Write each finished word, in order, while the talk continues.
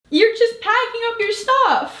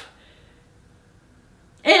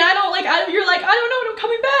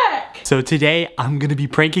So today I'm gonna be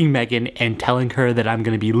pranking Megan and telling her that I'm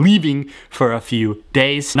gonna be leaving for a few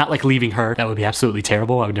days. Not like leaving her, that would be absolutely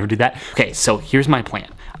terrible. I would never do that. Okay, so here's my plan.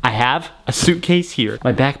 I have a suitcase here.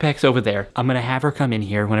 My backpack's over there. I'm gonna have her come in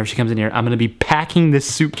here. Whenever she comes in here, I'm gonna be packing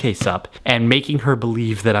this suitcase up and making her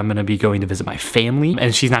believe that I'm gonna be going to visit my family,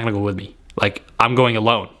 and she's not gonna go with me. Like, I'm going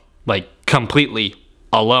alone. Like, completely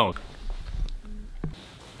alone.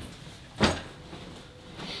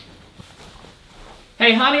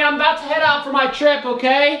 Hey honey, I'm about to head out for my trip,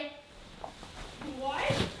 okay?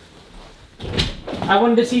 What? I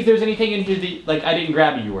wanted to see if there's anything in here that, like, I didn't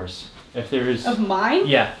grab yours. If there's... Of mine?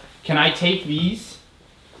 Yeah. Can I take these?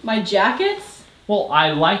 My jackets? Well, I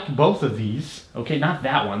like both of these. Okay, not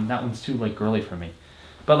that one. That one's too, like, girly for me.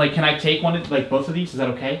 But, like, can I take one, like, both of these? Is that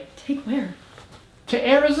okay? Take where? To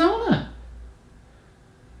Arizona.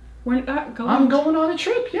 We're not going. I'm going on a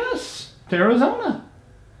trip, yes. To Arizona.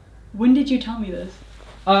 When did you tell me this?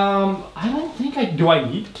 I don't think do I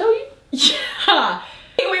need to tell you? Yeah.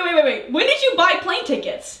 Wait. When did you buy plane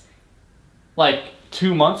tickets? Like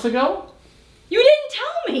 2 months ago? You didn't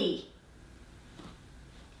tell me.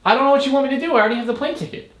 I don't know what you want me to do. I already have the plane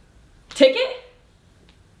ticket. Ticket?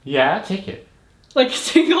 Yeah, ticket. Like a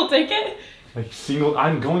single ticket? Like single,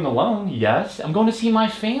 I'm going alone, yes. I'm going to see my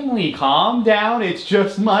family. Calm down, it's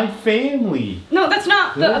just my family. No, that's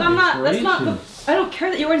not that's not the, gracious. I don't care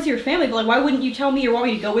that you're going to see your family, but like why wouldn't you tell me or want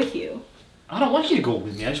me to go with you? I don't want you to go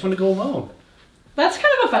with me, I just want to go alone. That's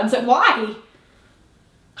kind of offensive. Why?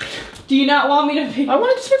 Do you not want me to be? I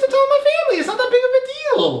wanted to spend some time with my family, it's not that big of a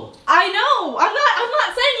deal. I know, I'm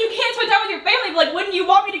not saying you can't spend time with your family, but like wouldn't you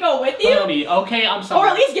want me to go with you? Honey, okay, I'm sorry. Or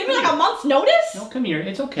at least give me like a month's notice? No, come here,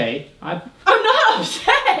 it's okay. I'm not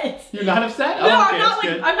upset. You're not upset? No, Oh,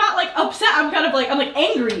 okay, I'm not like upset. I'm kind of like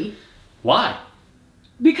angry. Why?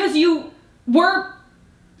 Because we're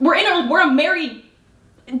a married.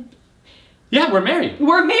 Yeah, we're married.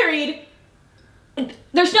 We're married.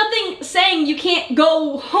 There's nothing saying you can't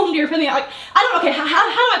go home to your family. Like I don't. Okay, how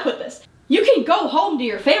do I put this? You can go home to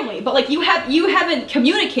your family, but like you haven't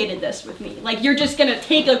communicated this with me. Like you're just gonna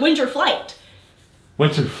take a winter flight.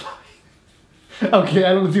 Winter flight? Okay,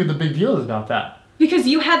 I don't see what the big deal is about that. Because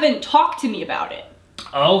you haven't talked to me about it.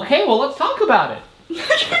 Okay, well let's talk about it. you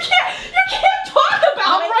can't talk about it.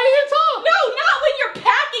 I'm ready to talk. No, not when you're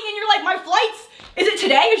packing and you're like, my flight's, is it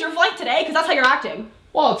today? Is your flight today? Because that's how you're acting.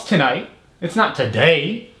 Well, it's tonight. It's not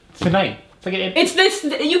today. It's tonight. It's like it's this,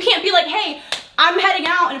 you can't be like, hey, I'm heading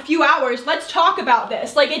out in a few hours. Let's talk about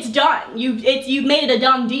this. Like, it's done. You've made it a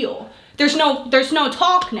done deal. There's no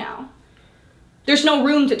talk now. There's no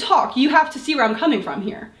room to talk. You have to see where I'm coming from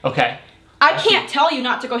here. Okay. I can't tell you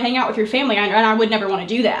not to go hang out with your family, and I would never want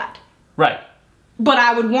to do that. Right. But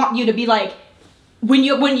I would want you to be like, when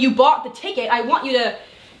you bought the ticket, I want you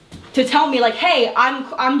to tell me like, hey,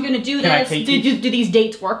 I'm gonna do this. Do these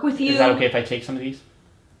dates work with you? Is that okay if I take some of these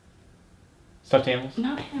stuffed animals?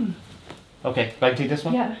 Not him. Okay, but I can take this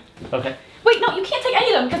one? Yeah. Okay. Wait, no, you can't take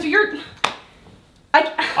any of them because you're. I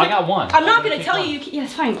got one. I'm not gonna tell you. Yeah,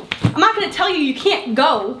 it's fine. I'm not gonna tell you can't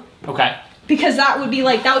go. Okay. Because that would be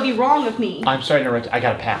wrong of me. I'm sorry to interrupt. I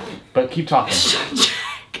gotta pack, but keep talking.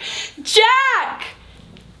 Jack!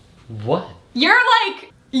 What? You're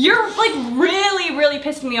really, really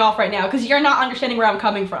pissing me off right now because you're not understanding where I'm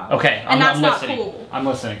coming from. Okay, and that's not listening. cool. I'm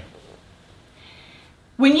listening.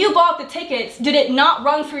 When you bought the tickets, did it not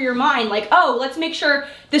run through your mind like, oh, let's make sure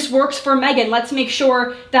this works for Meghan. Let's make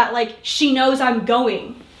sure that like she knows I'm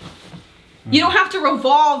going. You don't have to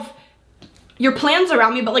revolve your plans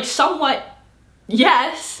around me, but like somewhat,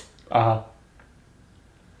 yes. Uh-huh.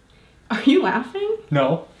 Are you laughing?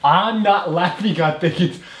 No, I'm not laughing at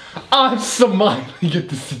things. I'm smiling at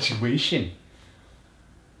the situation.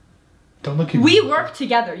 Don't look at me. We work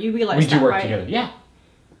together. You realize that, We do work right? together. Yeah.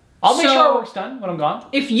 I'll make sure our work's done when I'm gone.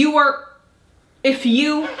 If you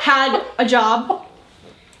had a job,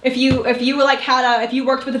 if you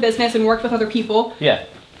worked with a business and worked with other people, yeah.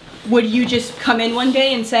 Would you just come in one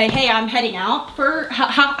day and say, hey, I'm heading out for how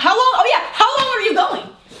long? Oh yeah, how long are you going?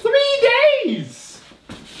 3 days.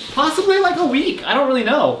 Possibly like a week. I don't really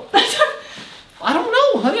know. I don't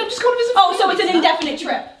know, honey. I'm just going to visit. Oh, so it's an indefinite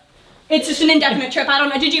trip. It's just an indefinite trip. I don't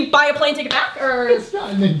know. Did you buy a plane ticket back or? It's not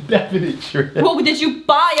an indefinite trip. Well, did you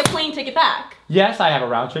buy a plane ticket back? Yes, I have a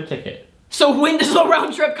round trip ticket. So when does the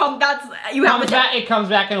round trip come? It comes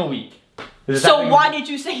back in a week. So why did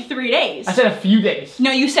you say 3 days? I said a few days.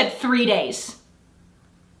 No, you said 3 days.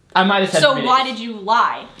 I might have said 3 days. So why did you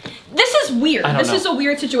lie? This is weird. This is a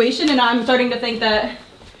weird situation, and I'm starting to think that.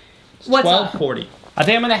 What's up? 12:40. I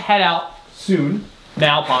think I'm gonna head out soon.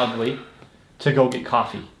 Now, probably, to go get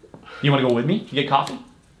coffee. You want to go with me to get coffee?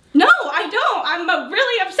 No, I don't. I'm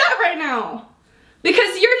really upset right right now.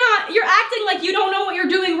 Because you're acting like you don't know what you're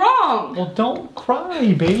doing wrong. Well, don't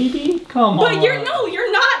cry, baby. Come on. But you're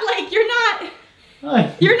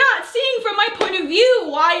not seeing from my point of view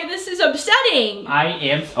why this is upsetting. I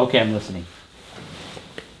am. Okay, I'm listening.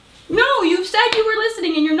 No, you said you were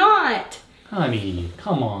listening and you're not. Honey,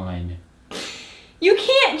 come on. You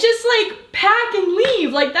can't just like pack and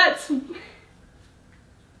leave. Like that's...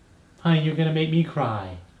 Honey, you're gonna make me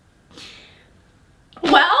cry.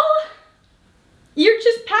 Well, you're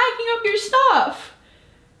just packing up your stuff.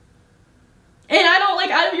 And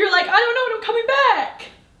you're like, I don't know when I'm coming back.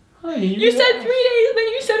 Honey, you said 3 days and then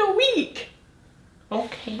you said a week.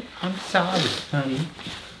 Okay, I'm sorry, honey.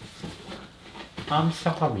 I'm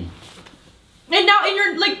sorry.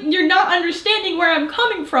 And you're not understanding where I'm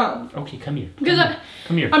coming from. Okay, come here.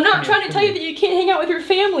 Come here. I'm not trying to tell you that you can't hang out with your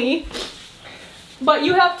family, but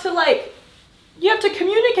you have to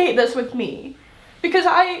communicate this with me. Because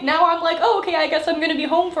now I'm like, oh, okay, I guess I'm gonna be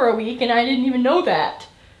home for a week and I didn't even know that.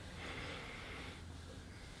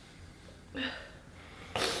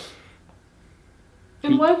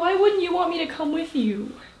 And why wouldn't you want me to come with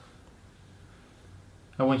you?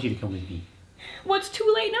 I want you to come with me. Well, it's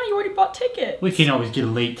too late now. You already bought tickets. We can always get a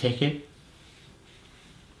late ticket.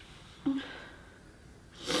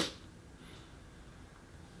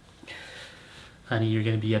 Honey, you're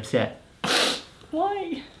gonna be upset.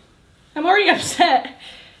 Why? I'm already upset.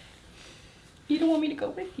 You don't want me to go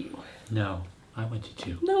with you. No, I want you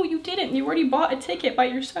to. No, you didn't. You already bought a ticket by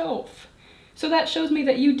yourself. So that shows me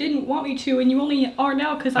that you didn't want me to, and you only are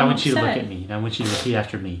now because I'm upset. I want you to look at me, and I want you to repeat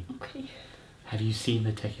after me. Okay. Have you seen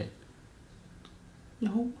the ticket?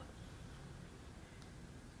 No.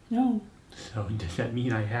 No. So does that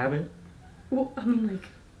mean I have it? Well, I mean,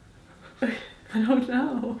 like, I don't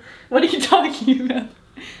know. What are you talking about?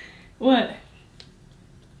 What?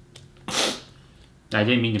 I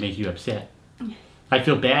didn't mean to make you upset. I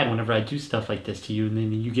feel bad whenever I do stuff like this to you, and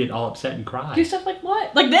then you get all upset and cry. Do stuff like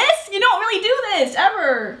what? Like this? You don't really do this,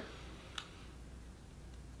 ever.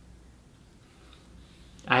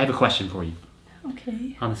 I have a question for you.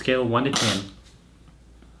 Okay. On a scale of 1 to 10,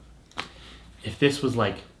 if this was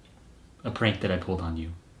like a prank that I pulled on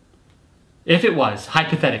you, if it was,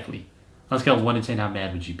 hypothetically, on a scale of 1 to 10, how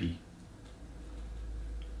mad would you be?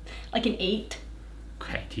 Like an 8.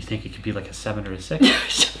 Okay, do you think it could be like a 7 or a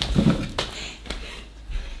 6?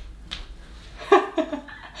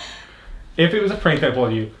 If it was a prank that I pulled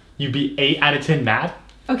on you, you'd be 8 out of 10 mad?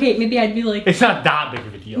 Okay, maybe I'd be like... It's not that big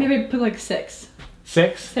of a deal. Maybe I'd put like 6.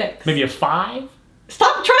 6? 6. Maybe a 5?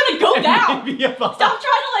 Stop trying to go down! Maybe a 5. Stop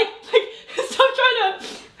trying to stop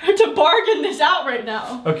trying to bargain this out right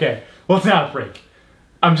now. Okay, well it's not a prank.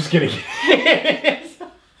 I'm just kidding.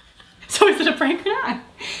 So is it a prank or not?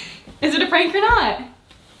 Is it a prank or not?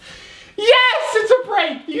 Yes, it's a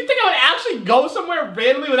prank. Do you think I would actually go somewhere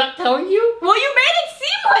randomly without telling you? Well, you made it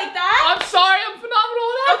seem like that. I'm sorry, I'm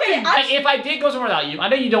phenomenal at Okay, acting. If I did go somewhere without you, I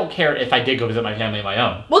know you don't care if I did go visit my family on my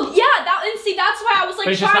own. Well, yeah, that's why I was like,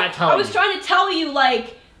 I was trying to tell you,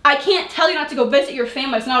 like, I can't tell you not to go visit your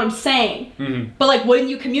family. That's not what I'm saying. Mm-hmm. But like, when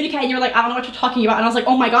you communicate, and you're like, I don't know what you're talking about, and I was like,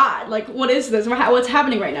 oh my god, like, what is this? What's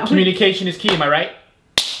happening right now? Communication is key. Am I right?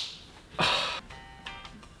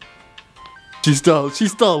 She's still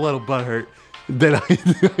a little butthurt that I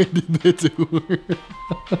did that to her.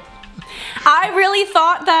 I really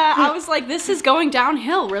thought that, I was like, this is going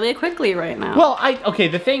downhill really quickly right now. Well, okay,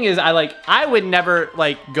 the thing is, I would never,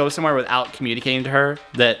 like, go somewhere without communicating to her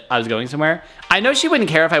that I was going somewhere. I know she wouldn't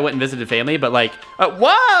care if I went and visited family, but like,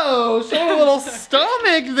 Whoa, show a little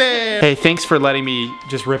stomach there. hey, thanks for letting me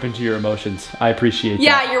just rip into your emotions. I appreciate that.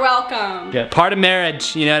 Yeah, you're welcome. Yeah, part of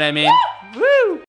marriage, you know what I mean?